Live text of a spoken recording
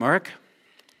Mark.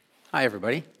 Hi,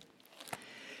 everybody.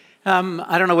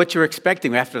 I don't know what you were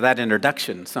expecting after that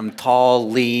introduction. Some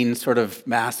tall, lean, sort of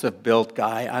massive built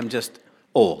guy. I'm just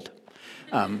old.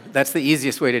 That's the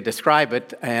easiest way to describe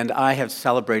it. And I have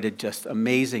celebrated just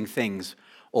amazing things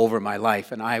over my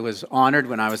life. And I was honored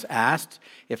when I was asked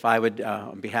if I would,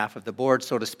 on behalf of the board,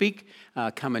 so to speak,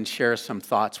 come and share some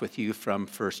thoughts with you from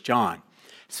 1 John.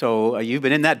 So you've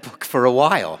been in that book for a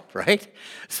while, right?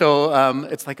 So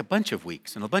it's like a bunch of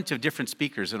weeks and a bunch of different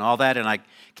speakers and all that. And I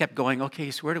kept going,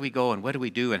 okay, so where do we go and what do we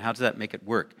do and how does that make it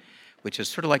work? Which is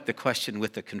sort of like the question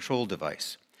with the control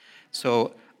device.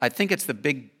 So I think it's the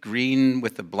big green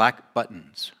with the black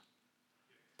buttons.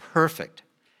 Perfect.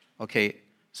 Okay,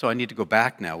 so I need to go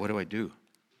back now. What do I do?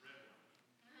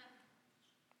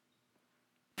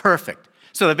 Perfect.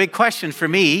 So the big question for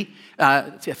me,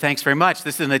 thanks very much.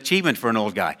 This is an achievement for an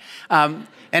old guy.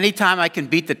 Anytime I can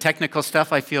beat the technical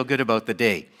stuff, I feel good about the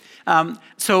day.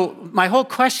 So my whole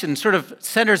question sort of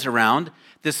centers around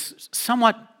this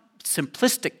somewhat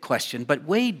simplistic question, but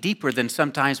way deeper than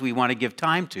sometimes we want to give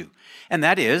time to. And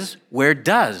that is, where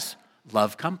does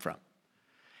love come from?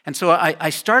 And so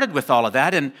I started with all of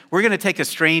that, and we're going to take a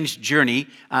strange journey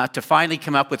to finally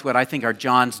come up with what I think are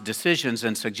John's decisions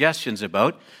and suggestions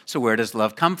about, so where does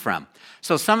love come from?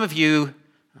 So some of you,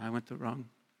 I went the wrong,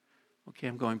 okay,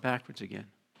 I'm going backwards again.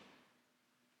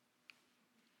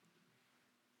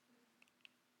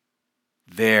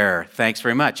 There, thanks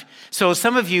very much. So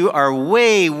some of you are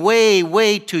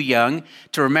way too young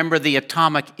to remember the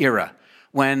atomic era,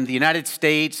 when the United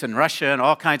States and Russia and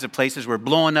all kinds of places were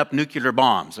blowing up nuclear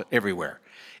bombs everywhere.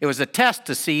 It was a test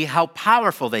to see how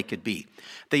powerful they could be.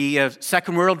 The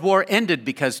Second World War ended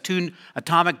because 2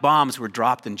 atomic bombs were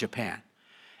dropped in Japan.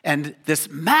 And this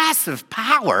massive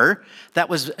power that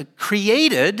was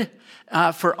created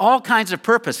for all kinds of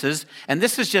purposes, and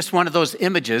this is just one of those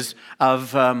images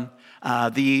of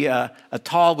the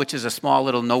atoll, which is a small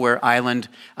little nowhere island,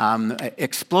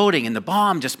 exploding and the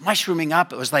bomb just mushrooming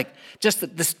up. It was like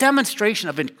just this demonstration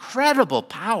of incredible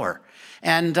power.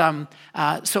 And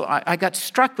so I got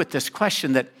struck with this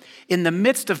question that in the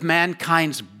midst of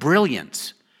mankind's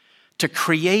brilliance to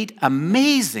create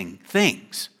amazing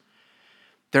things,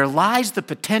 there lies the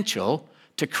potential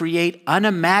to create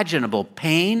unimaginable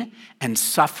pain and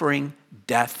suffering,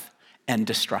 death and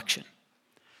destruction.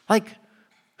 Like,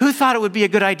 who thought it would be a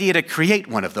good idea to create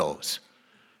one of those,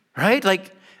 right?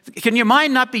 Like, can your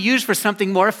mind not be used for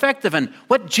something more effective? And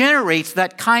what generates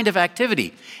that kind of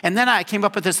activity? And then I came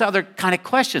up with this other kind of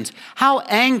questions. How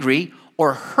angry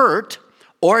or hurt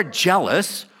or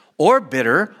jealous or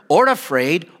bitter or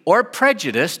afraid or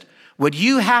prejudiced would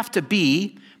you have to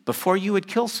be before you would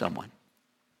kill someone?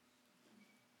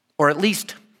 Or at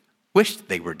least wish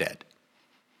they were dead,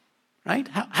 right?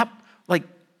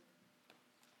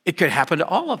 It could happen to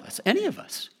all of us, any of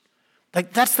us.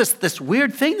 Like, that's this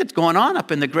weird thing that's going on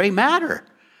up in the gray matter.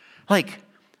 Like,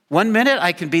 one minute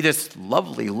I can be this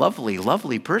lovely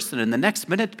person, and the next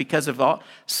minute, because of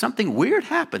something weird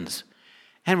happens,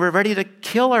 and we're ready to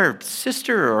kill our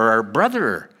sister or our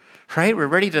brother, right? We're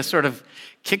ready to sort of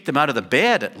kick them out of the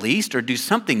bed at least, or do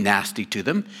something nasty to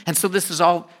them. And so this is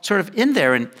all sort of in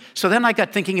there. And so then I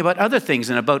got thinking about other things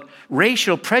and about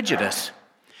racial prejudice.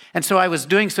 And so I was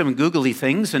doing some googly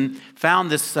things and found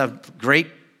this great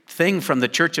thing from the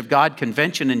Church of God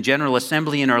Convention and General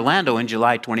Assembly in Orlando in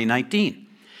July 2019.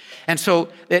 And so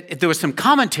there was some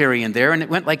commentary in there, and it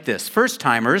went like this.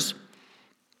 First-timers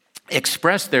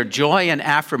expressed their joy and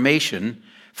affirmation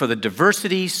for the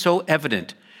diversity so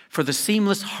evident, for the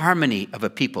seamless harmony of a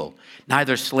people,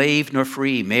 neither slave nor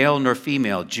free, male nor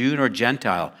female, Jew nor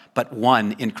Gentile, but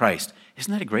one in Christ.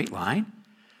 Isn't that a great line?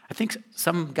 I think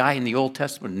some guy in the Old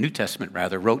Testament, New Testament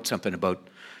rather, wrote something about,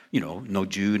 no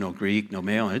Jew, no Greek, no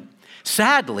male.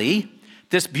 Sadly,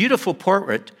 this beautiful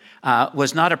portrait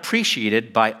was not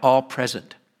appreciated by all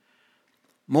present.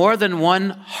 More than one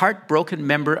heartbroken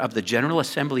member of the General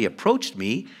Assembly approached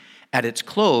me at its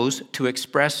close to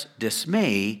express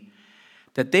dismay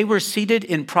that they were seated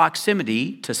in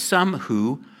proximity to some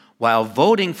who, while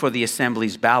voting for the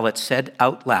Assembly's ballot, said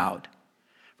out loud,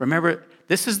 remember,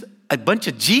 this is a bunch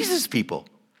of Jesus people,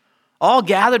 all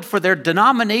gathered for their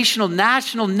denominational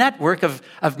national network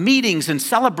of meetings and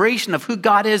celebration of who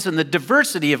God is and the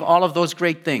diversity of all of those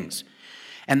great things.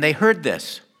 And they heard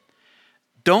this: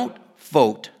 don't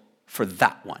vote for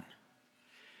that one.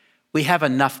 We have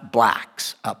enough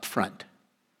blacks up front.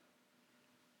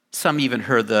 Some even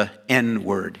heard the N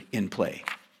word in play.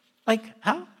 Like,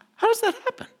 how does that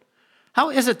happen?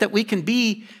 How is it that we can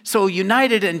be so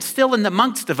united and still in the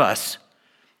amongst of us,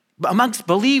 amongst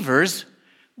believers,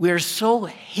 we're so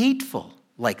hateful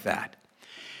like that?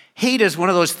 Hate is one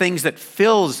of those things that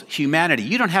fills humanity.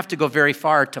 You don't have to go very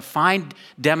far to find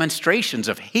demonstrations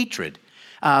of hatred.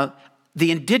 The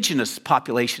indigenous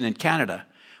population in Canada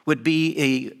would be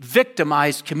a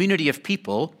victimized community of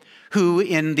people who,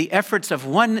 in the efforts of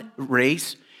one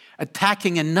race,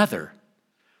 attacking another.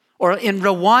 Or in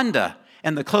Rwanda,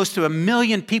 and the close to 1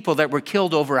 million people that were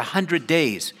killed over 100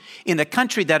 days, in a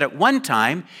country that at one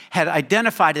time had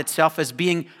identified itself as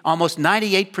being almost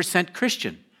 98%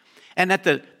 Christian. And at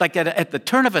the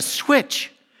turn of a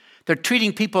switch, they're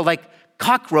treating people like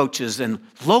cockroaches and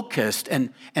locusts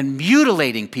and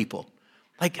mutilating people.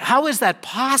 Like, how is that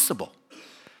possible?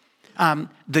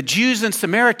 The Jews and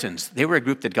Samaritans, they were a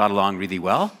group that got along really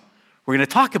well. We're going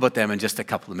to talk about them in just a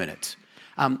couple of minutes.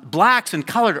 Blacks and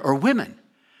colored or women.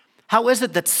 How is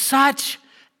it that such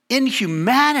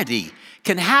inhumanity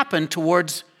can happen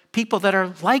towards people that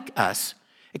are like us,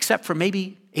 except for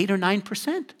maybe 8 or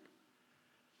 9%?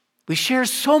 We share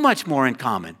so much more in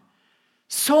common,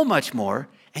 so much more,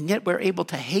 and yet we're able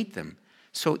to hate them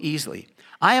so easily.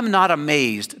 I am not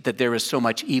amazed that there is so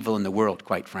much evil in the world,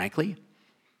 quite frankly.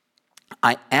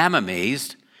 I am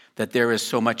amazed that there is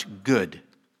so much good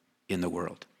in the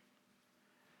world.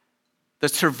 The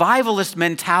survivalist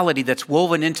mentality that's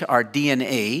woven into our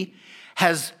DNA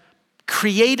has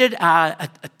created a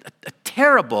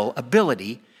terrible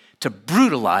ability to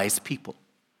brutalize people.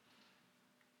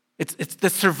 It's the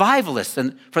survivalists,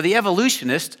 and for the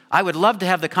evolutionist, I would love to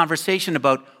have the conversation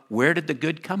about where did the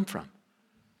good come from?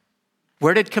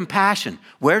 Where did compassion?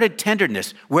 Where did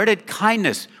tenderness? Where did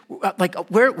kindness?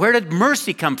 Where did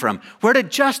mercy come from? Where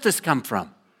did justice come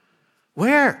from?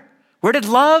 Where? Where did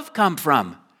love come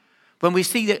from? When we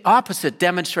see the opposite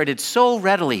demonstrated so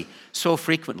readily, so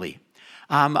frequently.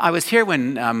 I was here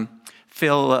when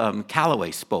Phil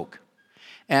Callaway spoke,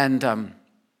 and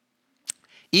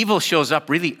evil shows up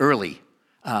really early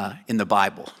in the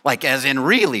Bible, like as in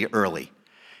really early.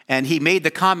 And he made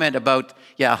the comment about,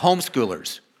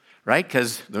 homeschoolers, right?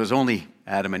 Because there was only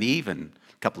Adam and Eve and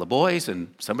a couple of boys,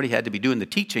 and somebody had to be doing the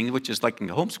teaching, which is like in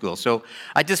the homeschool. So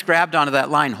I just grabbed onto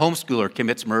that line, homeschooler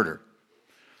commits murder,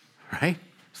 right?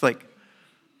 It's like,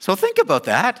 so think about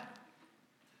that.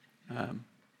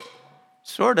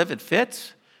 Sort of, it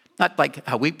fits. Not like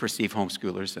how we perceive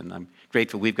homeschoolers, and I'm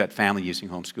grateful we've got family using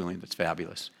homeschooling. That's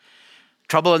fabulous.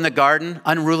 Trouble in the garden,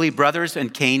 unruly brothers,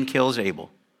 and Cain kills Abel.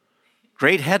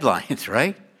 Great headlines,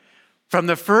 right? From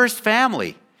the first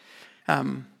family.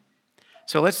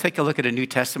 So let's take a look at a New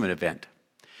Testament event.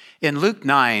 In Luke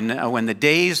 9, when the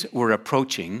days were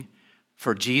approaching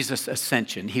for Jesus'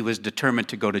 ascension, he was determined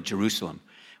to go to Jerusalem,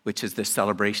 which is the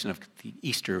celebration of the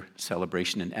Easter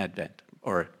celebration in Advent,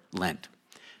 or Lent.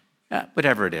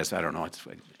 Whatever it is, I don't know.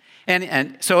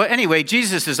 And so anyway,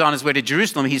 Jesus is on his way to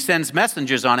Jerusalem. He sends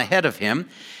messengers on ahead of him,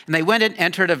 and they went and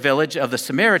entered a village of the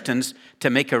Samaritans to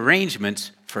make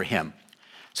arrangements for him.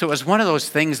 So it was one of those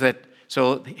things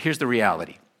so here's the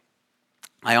reality.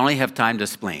 I only have time to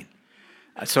explain.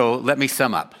 So let me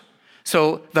sum up.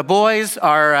 So the boys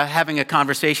are having a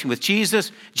conversation with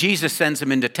Jesus. Jesus sends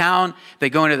them into town. They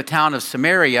go into the town of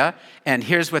Samaria, and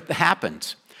here's what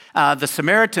happens. The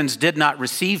Samaritans did not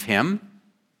receive him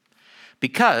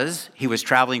because he was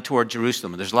traveling toward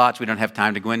Jerusalem. There's lots we don't have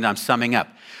time to go into. I'm summing up.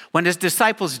 When his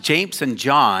disciples James and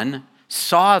John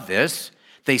saw this,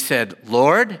 they said,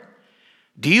 "Lord,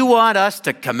 do you want us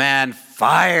to command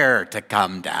fire to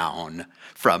come down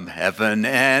from heaven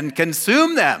and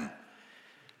consume them?"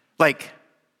 Like,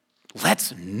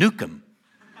 let's nuke them.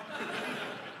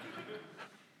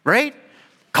 Right?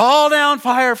 Call down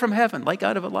fire from heaven, like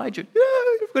out of Elijah.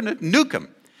 Yeah, we're going to nuke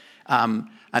them.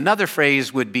 Another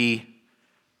phrase would be,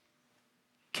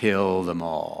 kill them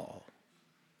all.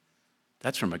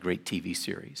 That's from a great TV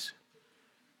series.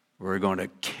 We're going to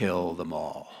kill them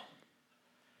all.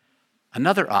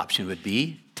 Another option would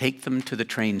be, take them to the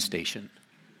train station.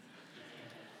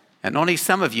 And only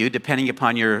some of you, depending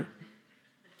upon your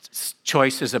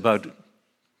choices about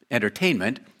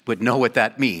entertainment, would know what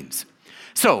that means.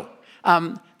 So,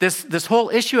 this whole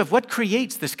issue of what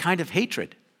creates this kind of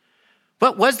hatred.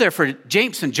 What was there for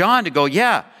James and John to go,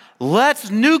 let's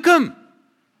nuke them?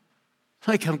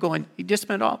 Like, I'm going, you just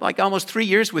spent almost 3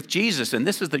 years with Jesus, and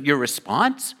this is your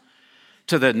response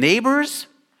to the neighbors?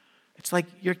 It's like,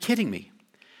 you're kidding me.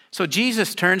 So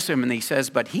Jesus turns to him and he says,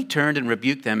 but he turned and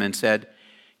rebuked them and said,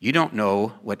 you don't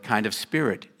know what kind of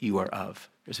spirit you are of.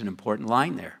 There's an important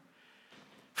line there.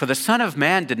 For the Son of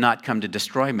Man did not come to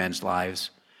destroy men's lives,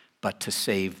 but to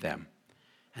save them.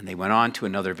 And they went on to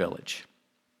another village.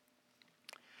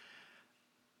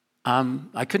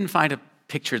 I couldn't find a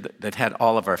picture that had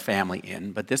all of our family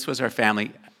in, but this was our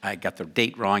family. I got the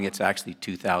date wrong. It's actually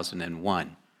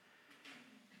 2001.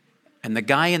 And the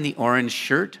guy in the orange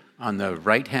shirt on the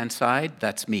right-hand side,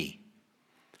 that's me.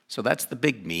 So that's the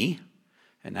big me,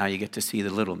 and now you get to see the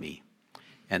little me.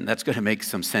 And that's going to make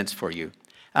some sense for you.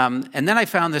 And then I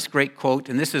found this great quote,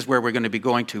 and this is where we're going to be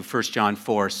going to 1 John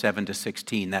 4,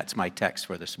 7-16. That's my text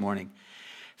for this morning.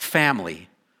 Family,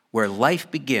 where life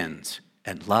begins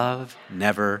and love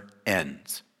never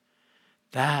ends.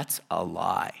 That's a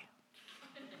lie.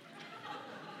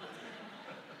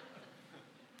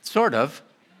 Sort of,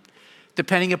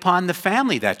 depending upon the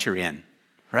family that you're in,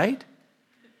 right?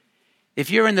 If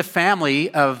you're in the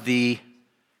family of the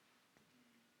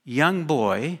young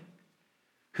boy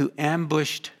who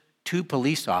ambushed 2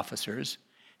 police officers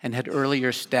and had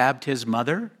earlier stabbed his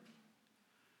mother,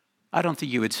 I don't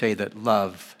think you would say that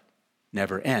love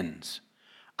never ends.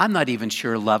 I'm not even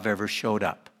sure love ever showed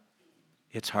up.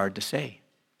 It's hard to say.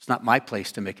 It's not my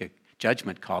place to make a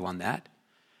judgment call on that.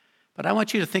 But I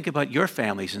want you to think about your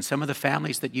families and some of the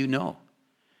families that you know.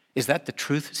 Is that the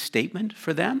truth statement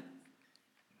for them?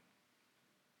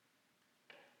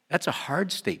 That's a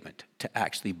hard statement to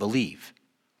actually believe.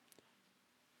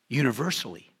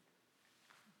 Universally.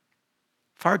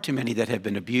 Far too many that have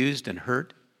been abused and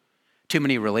hurt. Too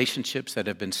many relationships that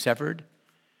have been severed.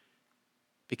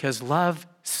 Because love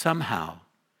somehow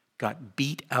got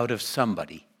beat out of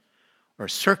somebody, or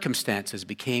circumstances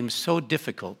became so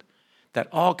difficult that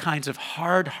all kinds of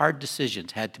hard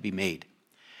decisions had to be made.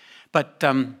 But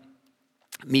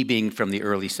me being from the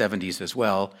early 70s as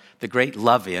well, the great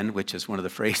love-in, which is one of the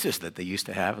phrases that they used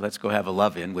to have, let's go have a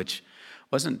love-in, which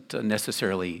wasn't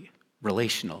necessarily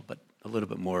relational, but a little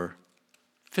bit more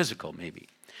physical maybe.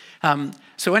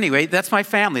 So anyway, that's my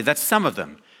family. That's some of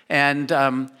them. And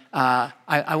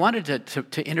I wanted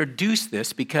to introduce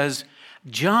this because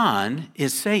John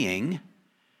is saying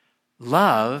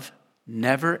love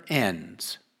never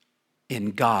ends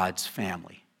in God's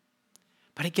family.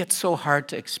 But it gets so hard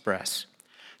to express.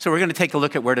 So we're going to take a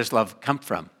look at where does love come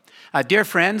from. Dear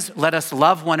friends, let us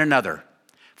love one another,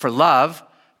 for love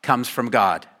comes from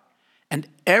God. And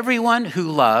everyone who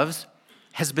loves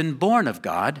has been born of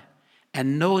God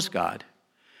and knows God.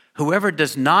 Whoever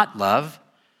does not love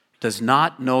does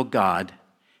not know God,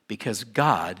 because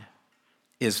God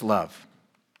is love.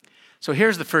 So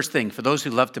here's the first thing. For those who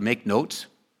love to make notes,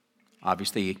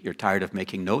 obviously you're tired of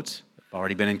making notes. I've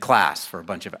already been in class for a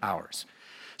bunch of hours.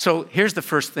 So here's the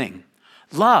first thing.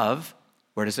 Love,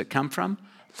 where does it come from?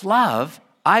 Love,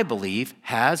 I believe,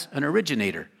 has an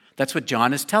originator. That's what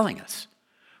John is telling us.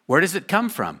 Where does it come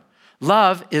from?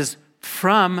 Love is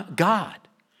from God.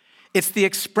 It's the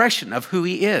expression of who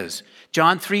he is.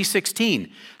 John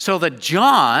 3:16. So the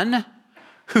John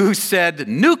who said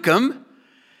nukem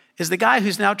is the guy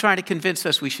who's now trying to convince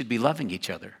us we should be loving each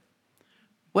other.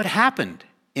 What happened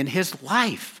in his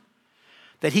life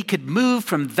that he could move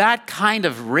from that kind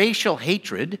of racial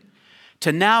hatred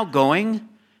to now going,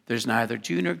 there's neither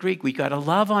Jew nor Greek. We got to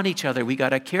love on each other. We got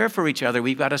to care for each other.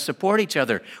 We've got to support each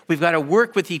other. We've got to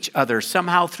work with each other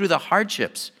somehow through the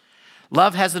hardships.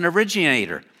 Love has an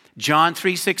originator. John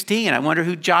 3:16. I wonder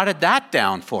who jotted that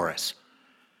down for us.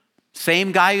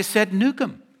 Same guy who said nuke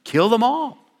them, kill them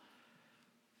all.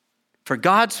 For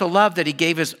God so loved that he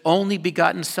gave his only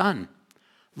begotten son.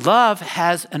 Love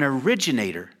has an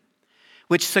originator,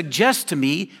 which suggests to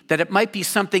me that it might be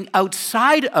something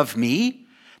outside of me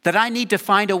that I need to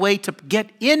find a way to get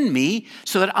in me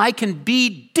so that I can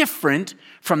be different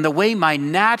from the way my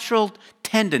natural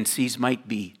tendencies might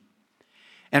be.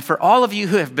 And for all of you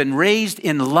who have been raised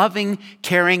in loving,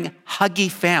 caring, huggy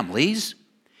families,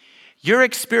 your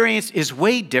experience is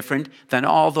way different than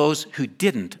all those who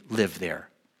didn't live there.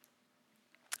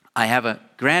 I have a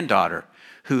granddaughter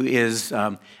who is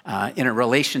in a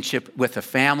relationship with a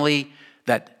family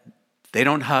that they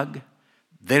don't hug,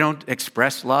 they don't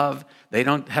express love, they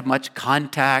don't have much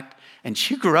contact. And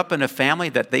she grew up in a family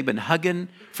that they've been hugging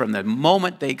from the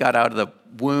moment they got out of the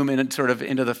womb and sort of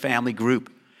into the family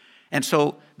group. And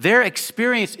so their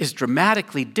experience is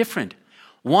dramatically different.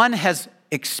 One has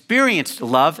experienced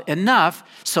love enough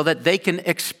so that they can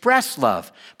express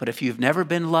love. But if you've never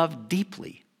been loved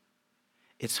deeply,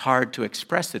 it's hard to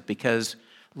express it because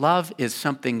love is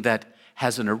something that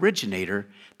has an originator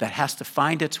that has to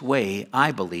find its way,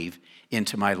 I believe,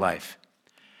 into my life.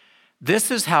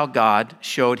 This is how God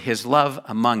showed his love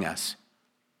among us.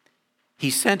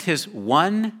 He sent his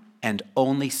one and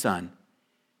only Son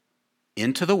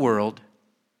into the world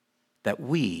that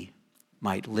we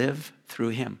might live through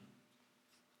him.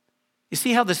 You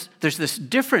see how there's this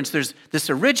difference, there's this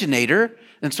originator,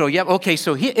 and so,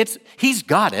 so he's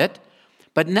got it,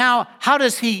 but now how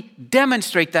does he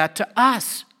demonstrate that to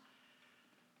us?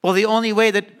 Well, the only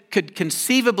way that could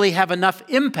conceivably have enough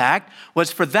impact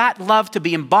was for that love to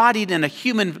be embodied in a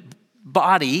human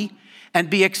body and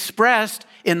be expressed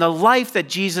in the life that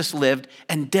Jesus lived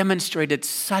and demonstrated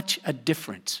such a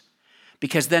difference.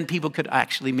 Because then people could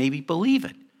actually maybe believe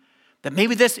it, that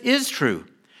maybe this is true.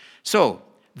 So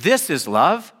this is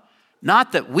love,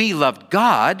 not that we loved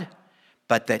God,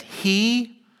 but that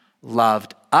he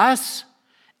loved us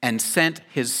and sent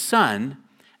his Son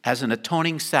as an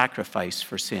atoning sacrifice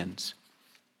for sins.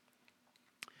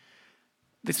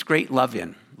 This great love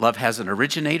in. Love has an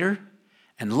originator,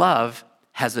 and love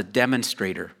has a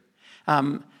demonstrator.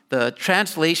 The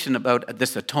translation about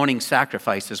this atoning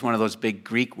sacrifice is one of those big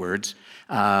Greek words,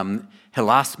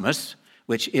 hilasmos,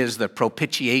 which is the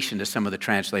propitiation that some of the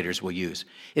translators will use.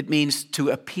 It means to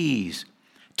appease,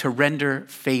 to render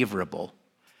favorable.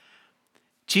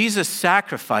 Jesus'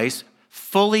 sacrifice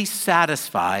fully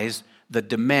satisfies the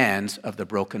demands of the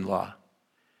broken law.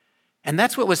 And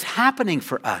that's what was happening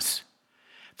for us,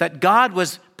 that God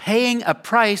was paying a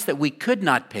price that we could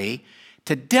not pay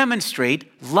to demonstrate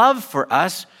love for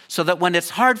us so that when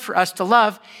it's hard for us to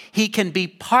love, he can be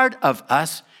part of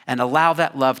us and allow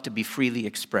that love to be freely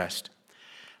expressed.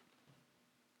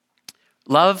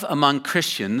 Love among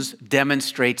Christians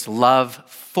demonstrates love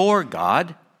for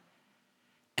God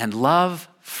and love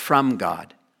from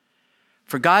God.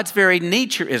 For God's very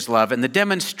nature is love and the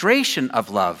demonstration of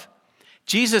love.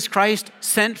 Jesus Christ,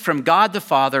 sent from God the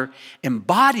Father,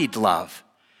 embodied love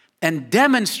and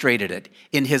demonstrated it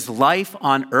in his life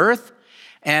on earth,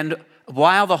 and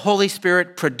while the Holy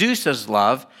Spirit produces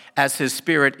love as his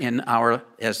spirit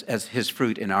as his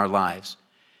fruit in our lives.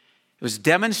 It was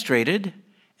demonstrated,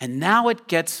 and now it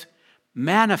gets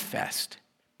manifest,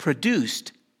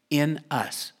 produced in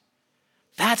us.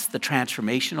 That's the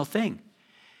transformational thing.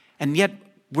 And yet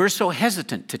we're so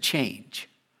hesitant to change.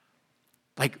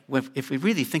 Like, if we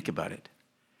really think about it,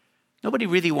 nobody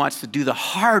really wants to do the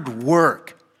hard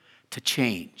work to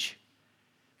change.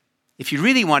 If you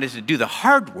really wanted to do the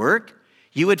hard work,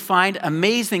 you would find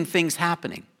amazing things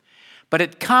happening. But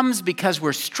it comes because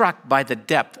we're struck by the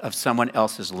depth of someone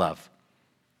else's love.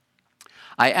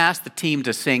 I asked the team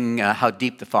to sing How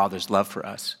Deep the Father's Love for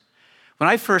Us. When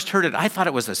I first heard it, I thought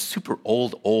it was a super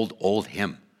old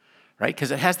hymn, right?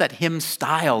 Because it has that hymn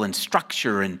style and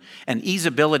structure and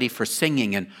easeability for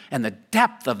singing, and the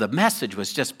depth of the message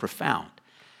was just profound.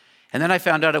 And then I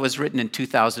found out it was written in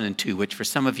 2002, which for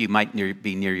some of you might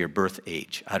be near your birth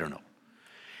age. I don't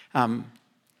know.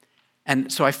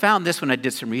 And so I found this when I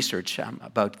did some research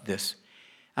about this.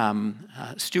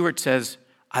 Stewart says,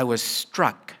 I was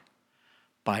struck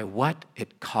by what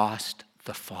it cost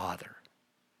the Father.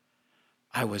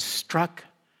 I was struck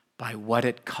by what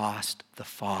it cost the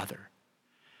Father.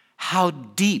 How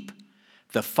deep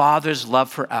the Father's love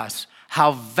for us,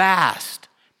 how vast,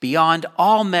 beyond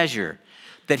all measure,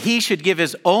 that he should give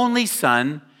his only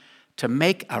Son to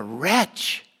make a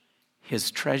wretch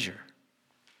his treasure.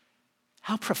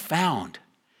 How profound.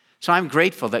 So I'm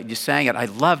grateful that you sang it. I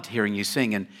loved hearing you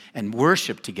sing and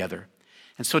worship together.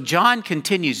 And so John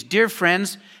continues, dear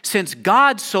friends, since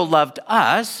God so loved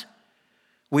us,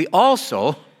 we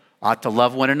also ought to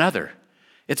love one another.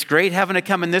 It's great having it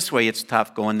come in this way. It's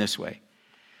tough going this way.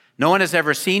 No one has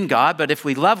ever seen God, but if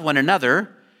we love one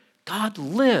another, God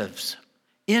lives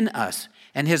in us,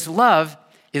 and his love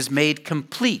is made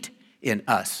complete in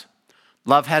us.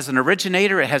 Love has an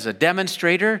originator, it has a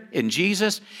demonstrator in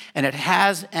Jesus, and it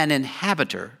has an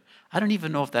inhabitor. I don't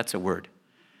even know if that's a word.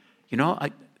 You know,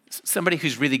 somebody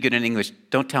who's really good in English,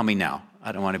 don't tell me now.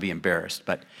 I don't want to be embarrassed,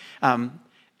 but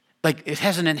it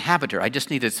has an inhabitor. I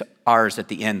just need its R's at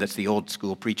the end. That's the old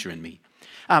school preacher in me.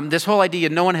 This whole idea,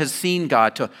 no one has seen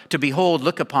God, to behold,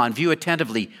 look upon, view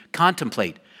attentively,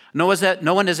 contemplate. No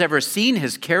one has ever seen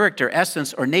his character,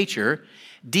 essence, or nature.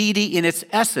 Deity in its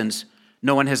essence,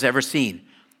 no one has ever seen.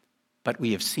 But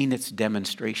we have seen its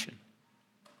demonstration.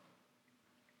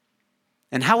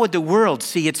 And how would the world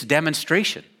see its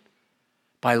demonstration?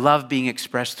 By love being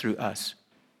expressed through us.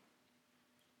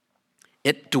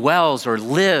 It dwells or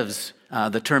lives,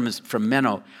 the term is from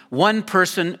Meno, one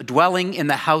person dwelling in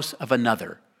the house of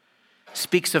another.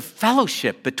 Speaks of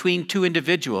fellowship between two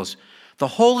individuals. The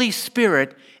Holy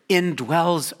Spirit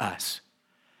indwells us.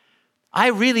 I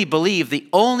really believe the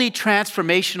only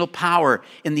transformational power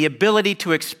in the ability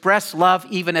to express love,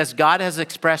 even as God has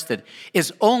expressed it,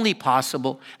 is only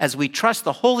possible as we trust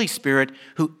the Holy Spirit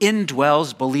who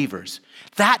indwells believers.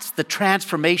 That's the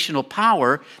transformational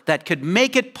power that could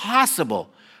make it possible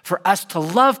for us to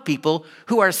love people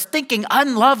who are stinking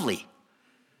unlovely.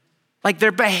 Like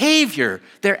their behavior,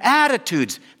 their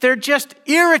attitudes, they're just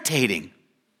irritating.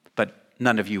 But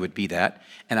none of you would be that.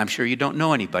 And I'm sure you don't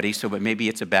know anybody, but maybe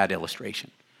it's a bad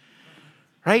illustration.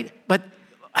 Right? But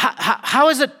how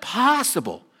is it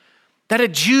possible that a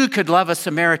Jew could love a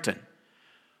Samaritan?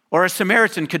 Or a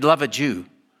Samaritan could love a Jew?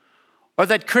 Or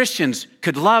that Christians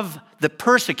could love the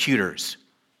persecutors?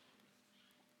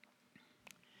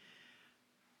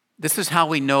 This is how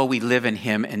we know we live in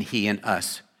him and he in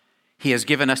us. He has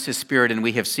given us his Spirit, and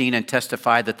we have seen and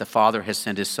testified that the Father has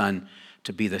sent his Son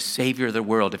to be the Savior of the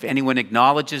world. If anyone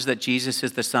acknowledges that Jesus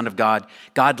is the Son of God,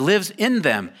 God lives in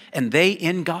them, and they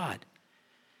in God.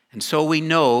 And so we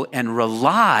know and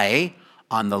rely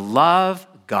on the love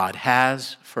God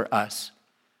has for us.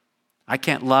 I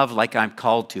can't love like I'm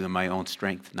called to in my own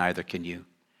strength, neither can you.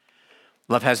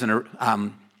 Love has an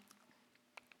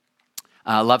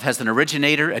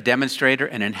originator, a demonstrator,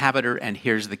 an inhabitor, and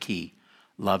here's the key.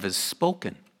 Love is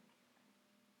spoken.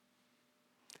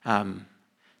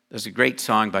 There's a great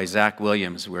song by Zach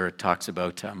Williams where it talks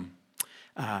about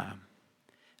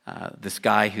this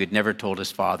guy who had never told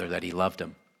his father that he loved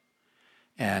him.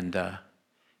 And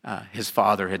his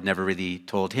father had never really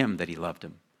told him that he loved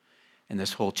him. And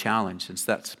this whole challenge, since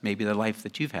that's maybe the life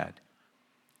that you've had.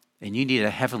 And you need a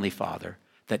heavenly Father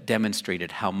that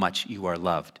demonstrated how much you are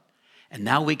loved. And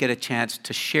now we get a chance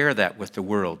to share that with the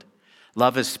world.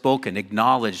 Love is spoken,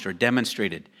 acknowledged, or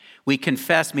demonstrated. We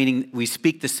confess, meaning we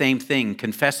speak the same thing.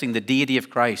 Confessing the deity of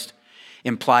Christ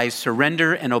implies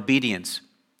surrender and obedience,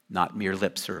 not mere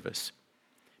lip service.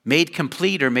 Made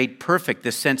complete or made perfect,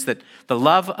 the sense that the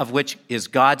love of which is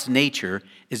God's nature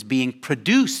is being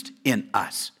produced in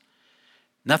us.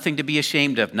 Nothing to be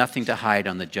ashamed of, nothing to hide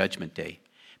on the judgment day,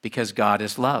 because God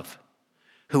is love.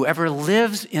 Whoever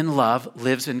lives in love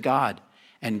lives in God,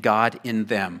 and God in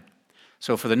them.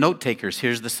 So for the note takers,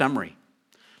 here's the summary.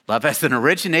 Love has an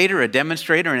originator, a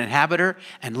demonstrator, an inhabitor,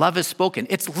 and love is spoken.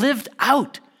 It's lived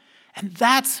out, and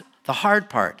that's the hard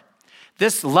part.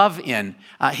 This love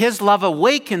his love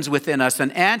awakens within us an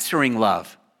answering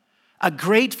love, a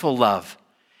grateful love,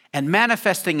 and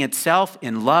manifesting itself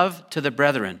in love to the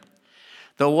brethren.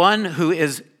 The one who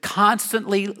is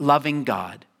constantly loving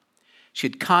God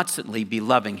should constantly be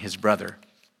loving his brother.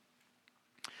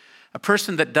 A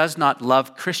person that does not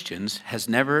love Christians has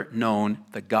never known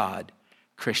the God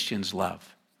Christians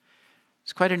love.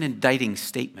 It's quite an indicting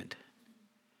statement.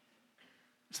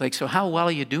 It's like, so how well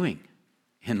are you doing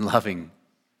in loving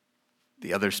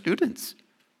the other students?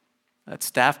 That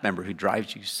staff member who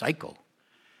drives you psycho,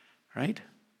 right?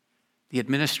 The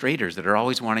administrators that are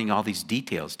always wanting all these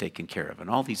details taken care of and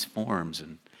all these forms.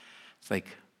 And it's like,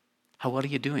 how well are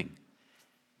you doing?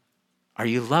 Are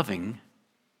you loving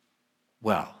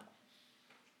well?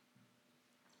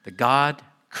 The God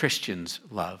Christians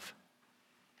love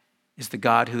is the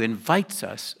God who invites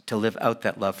us to live out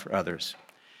that love for others.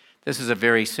 This is a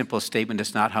very simple statement.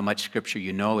 It's not how much Scripture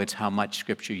you know, it's how much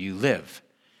Scripture you live.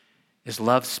 Is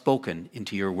love spoken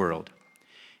into your world?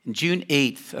 On June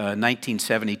 8th,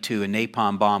 1972, a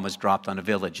napalm bomb was dropped on a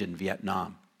village in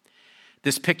Vietnam.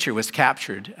 This picture was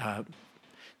captured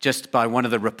just by one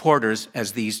of the reporters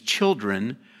as these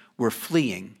children were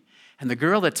fleeing. And the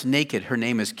girl that's naked, her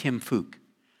name is Kim Phuc.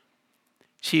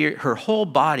 Her whole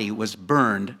body was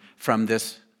burned from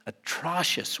this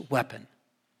atrocious weapon.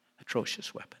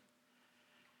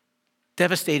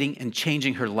 Devastating and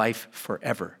changing her life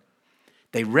forever.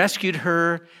 They rescued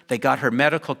her, they got her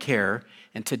medical care,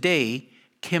 and today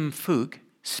Kim Phuc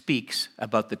speaks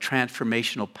about the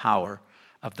transformational power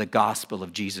of the gospel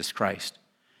of Jesus Christ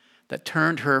that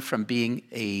turned her from being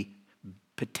a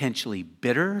potentially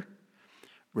bitter,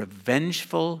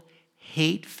 revengeful,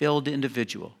 hate-filled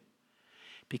individual.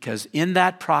 Because in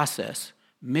that process,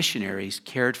 missionaries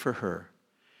cared for her,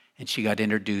 and she got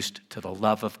introduced to the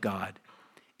love of God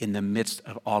in the midst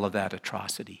of all of that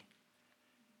atrocity.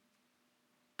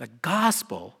 The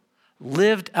gospel,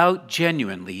 lived out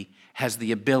genuinely, has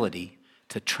the ability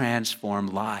to transform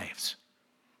lives.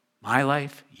 My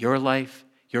life,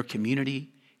 your community,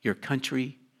 your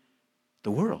country,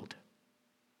 the world.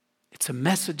 It's a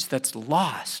message that's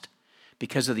lost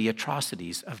because of the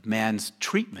atrocities of man's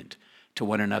treatment to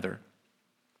one another.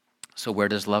 So where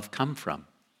does love come from?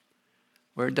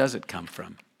 Where does it come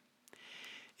from?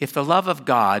 If the love of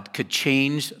God could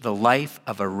change the life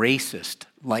of a racist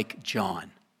like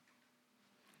John,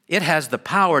 it has the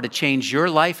power to change your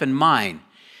life and mine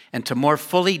and to more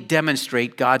fully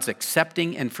demonstrate God's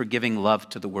accepting and forgiving love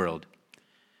to the world.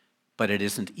 But it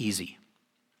isn't easy.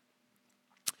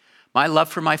 My love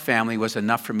for my family was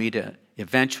enough for me to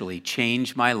eventually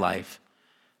change my life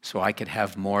so I could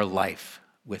have more life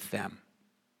with them.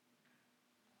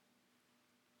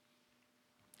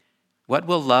 What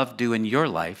will love do in your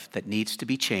life that needs to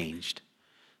be changed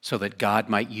so that God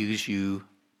might use you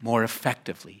more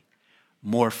effectively,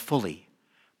 more fully,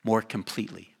 more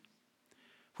completely?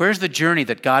 Where's the journey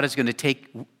that God is going to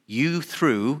take you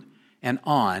through and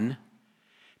on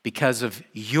because of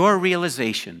your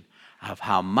realization of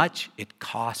how much it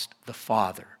cost the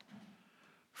Father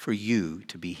for you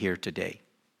to be here today?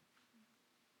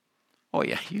 Oh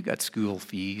yeah, you got school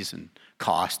fees and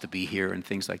costs to be here and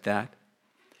things like that.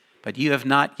 But you have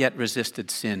not yet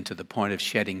resisted sin to the point of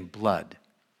shedding blood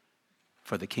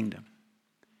for the kingdom.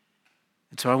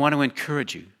 And so I want to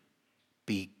encourage you,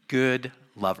 be good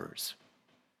lovers.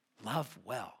 Love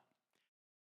well.